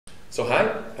So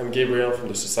hi, I'm Gabriel from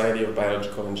the Society of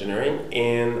Biological Engineering,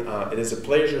 and it is a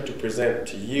pleasure to present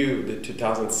to you the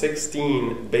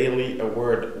 2016 Bailey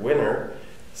Award winner,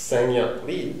 Sang-Hyuk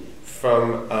Lee,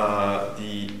 from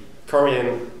the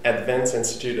Korean Advanced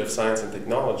Institute of Science and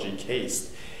Technology, KAIST,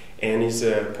 and he's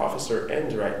a professor and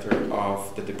director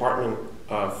of the Department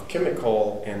of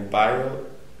Chemical and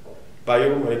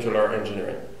Biomolecular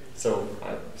Engineering. So,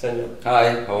 hi, Sang-Hyuk.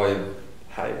 Hi, how are you?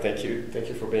 Hi, thank you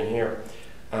for being here.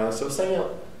 So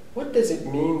Sang-Hyuk, what does it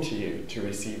mean to you to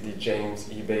receive the James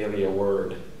E. Bailey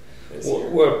Award this year?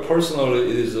 Well, personally,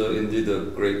 it is indeed a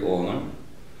great honor,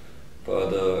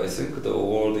 but I think the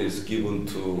award is given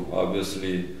to,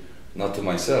 obviously, not to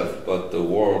myself, but the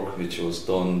work which was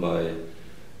done by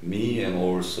me and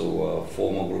also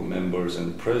former group members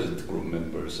and present group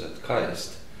members at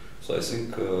KAIST. So I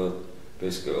think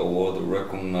basically award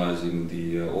recognizing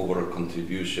the overall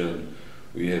contribution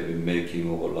we have been making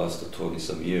over the last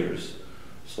 20-some years.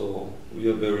 So we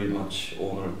are very much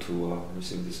honored to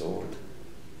receive this award.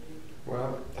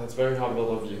 Well, that's very humble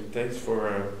of you. Thanks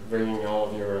for bringing all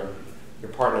of your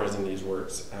partners in these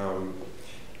works.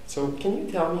 So can you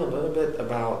tell me a little bit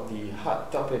about the hot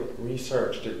topic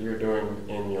research that you're doing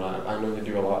in your lab? I know you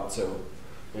do a lot, so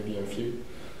maybe a few.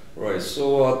 Right,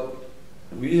 so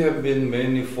we have been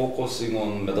mainly focusing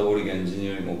on metabolic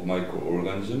engineering of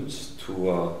microorganisms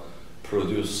to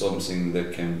produce something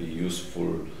that can be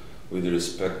useful with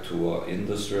respect to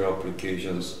industrial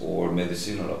applications or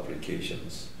medicinal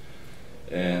applications.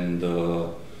 And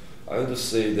I would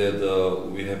say that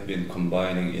we have been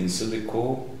combining in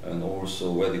silico and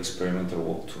also wet experimental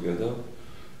work together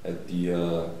at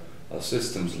the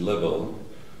systems level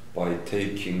by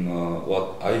taking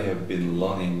what I have been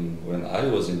learning when I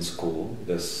was in school,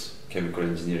 that's chemical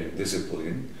engineering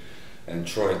discipline, and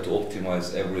try to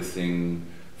optimize everything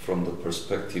from the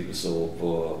perspectives of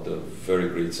the very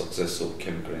great success of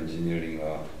chemical engineering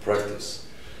practice.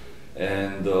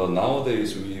 And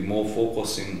nowadays we're more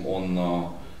focusing on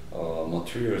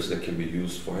materials that can be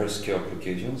used for healthcare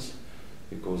applications,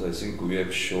 because I think we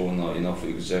have shown enough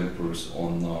examples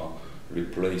on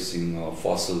replacing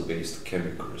fossil-based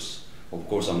chemicals. Of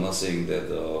course, I'm not saying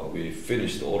that we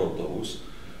finished all of those,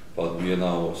 but we are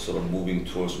now sort of moving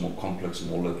towards more complex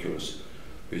molecules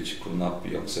which could not be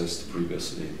accessed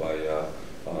previously by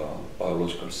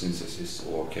biological synthesis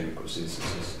or chemical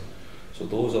synthesis. So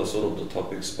those are sort of the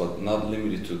topics, but not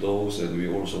limited to those, and we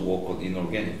also work on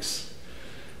inorganics.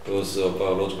 Because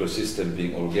biological system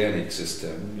being organic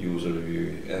system, usually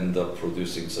we end up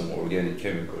producing some organic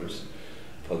chemicals,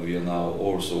 but we are now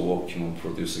also working on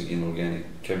producing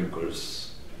inorganic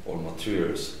chemicals or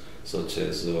materials such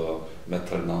as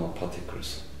metal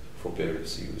nanoparticles for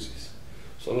various uses.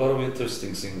 So a lot of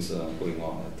interesting things going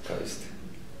on at KAIST.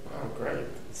 Wow, great.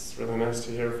 It's really nice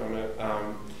to hear from it.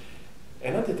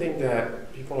 Another thing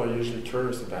that people are usually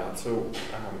curious about, so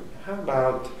how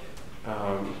about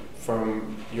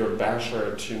from your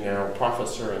bachelor to now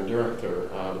professor and director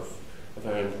of a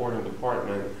very important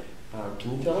department,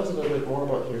 can you tell us a little bit more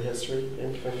about your history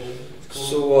in school?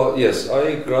 So yes,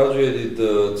 I graduated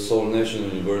Seoul National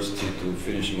University to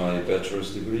finish my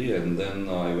bachelor's degree, and then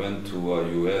I went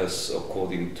to US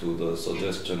according to the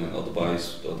suggestion and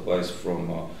advice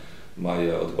from my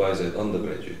advisor at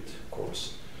undergraduate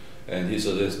course. And he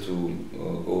suggested to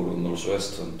go to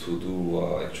Northwestern to do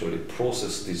actually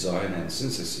process design and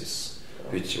synthesis,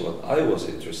 which what I was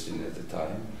interested in at the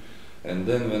time. And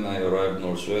then when I arrived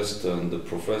Northwestern, the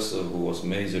professor who was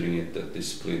majoring in that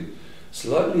discipline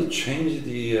slightly changed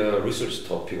the research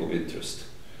topic of interest.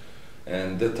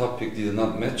 And that topic did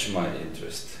not match my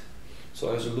interest. So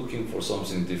I was looking for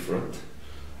something different.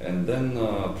 And then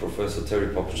Professor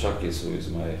Terry Papuchakis, who is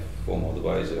my former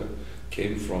advisor,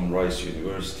 came from Rice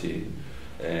University,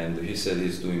 and he said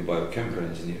he's doing biochemical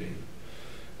engineering.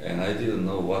 And I didn't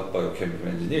know what biochemical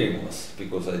engineering was,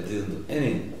 because I didn't do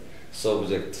any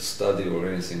subject study or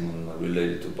anything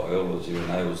related to biology when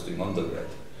I was doing undergrad.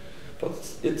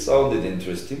 But it sounded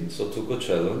interesting, so took a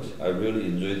challenge. I really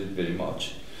enjoyed it very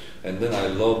much. And then I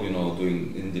love,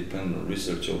 doing independent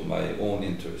research of my own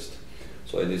interest.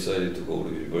 So I decided to go to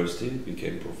university,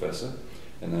 became professor,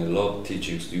 and I love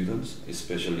teaching students,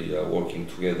 especially working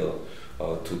together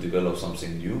to develop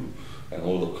something new. And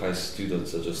all the KAIST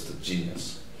students are just a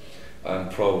genius. I'm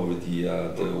probably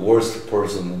the worst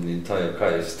person in the entire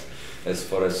KAIST as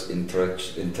far as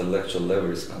intellectual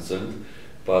level is concerned,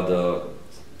 but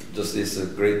just it's a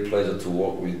great pleasure to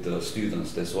work with the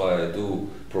students. That's why I do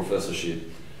professorship,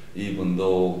 even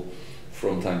though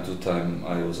from time to time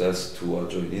I was asked to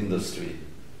join industry,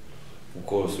 of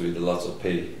course with lots of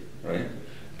pay, right?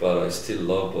 But I still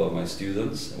love my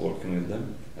students, working with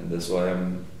them. and that's why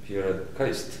I'm here at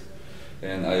KAIST.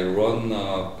 And I run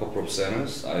a couple of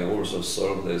centers. I also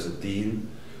served as a dean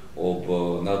of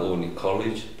not only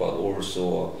college but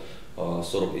also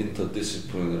sort of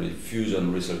interdisciplinary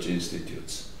fusion research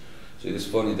institutes. So it is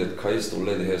funny that KAIST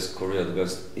already has Korea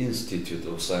Advanced Institute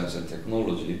of Science and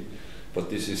Technology, but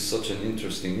this is such an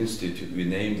interesting institute. We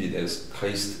named it as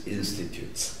KAIST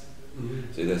Institutes.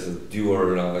 Mm-hmm. So it has a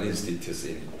dual institutes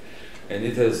in it, and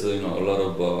it has a lot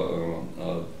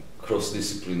of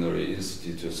cross-disciplinary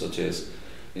institutes, such as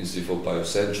Institute for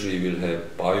Biocentury will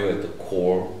have bio at the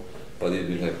core, but it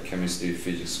will have chemistry,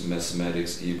 physics,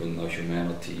 mathematics, even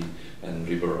humanity and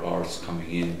liberal arts coming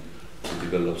in to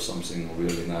develop something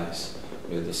really nice.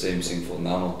 We have the same thing for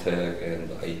nanotech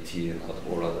and IT and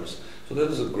all others. So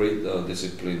that is a great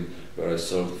discipline where I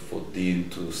served for dean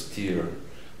to steer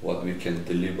what we can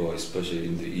deliver, especially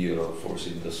in the era of fourth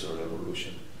industrial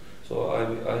revolution. So I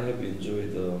have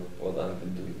enjoyed what I've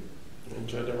been doing.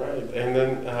 Enjoyed the ride. And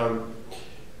then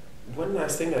one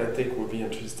last thing that I think would be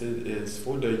interested is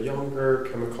for the younger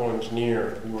chemical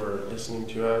engineer who are listening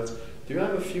to us, do you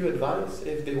have a few advice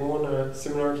if they want a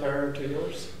similar career to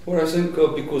yours? Well, I think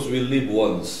because we live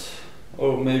once,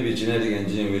 or maybe genetic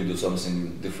engineering will do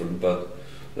something different, but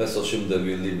let's assume that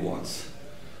we live once.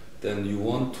 Then you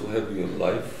want to have your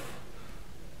life,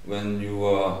 when you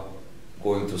are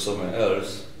going to somewhere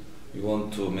else, you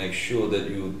want to make sure that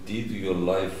you did your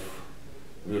life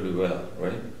really well,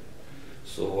 right?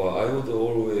 So I would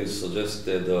always suggest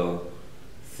that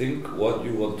think what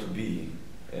you want to be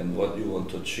and what you want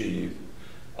to achieve,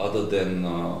 other than,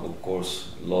 of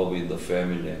course, love in the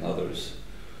family and others.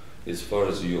 As far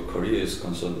as your career is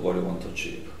concerned, what you want to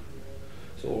achieve.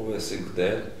 So always think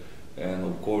that, and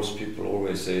of course people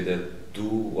always say that do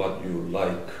what you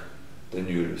like, then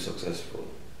you will be successful.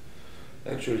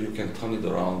 Actually, you can turn it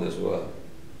around as well.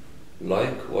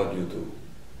 Like what you do.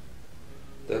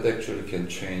 That actually can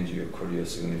change your career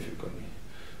significantly.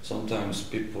 Sometimes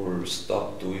people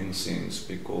stop doing things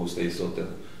because they thought that,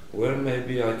 well,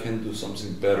 maybe I can do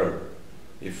something better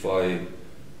if I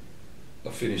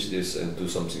finish this and do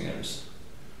something else.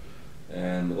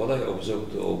 And what I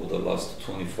observed over the last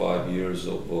 25 years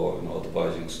of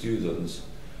advising students,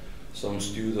 some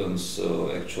students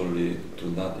actually do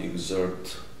not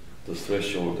exert the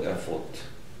threshold effort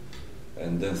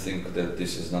and then think that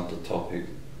this is not the topic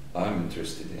I'm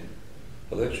interested in.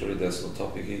 But actually that's the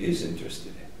topic he is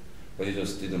interested in. But he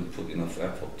just didn't put enough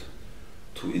effort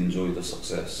to enjoy the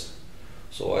success.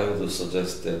 So I would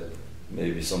suggest that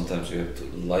maybe sometimes you have to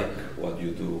like what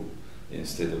you do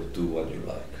instead of do what you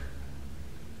like.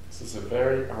 This is a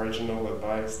very original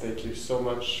advice. Thank you so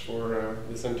much for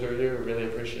this interview. I really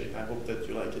appreciate it. I hope that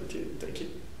you like it too. Thank you.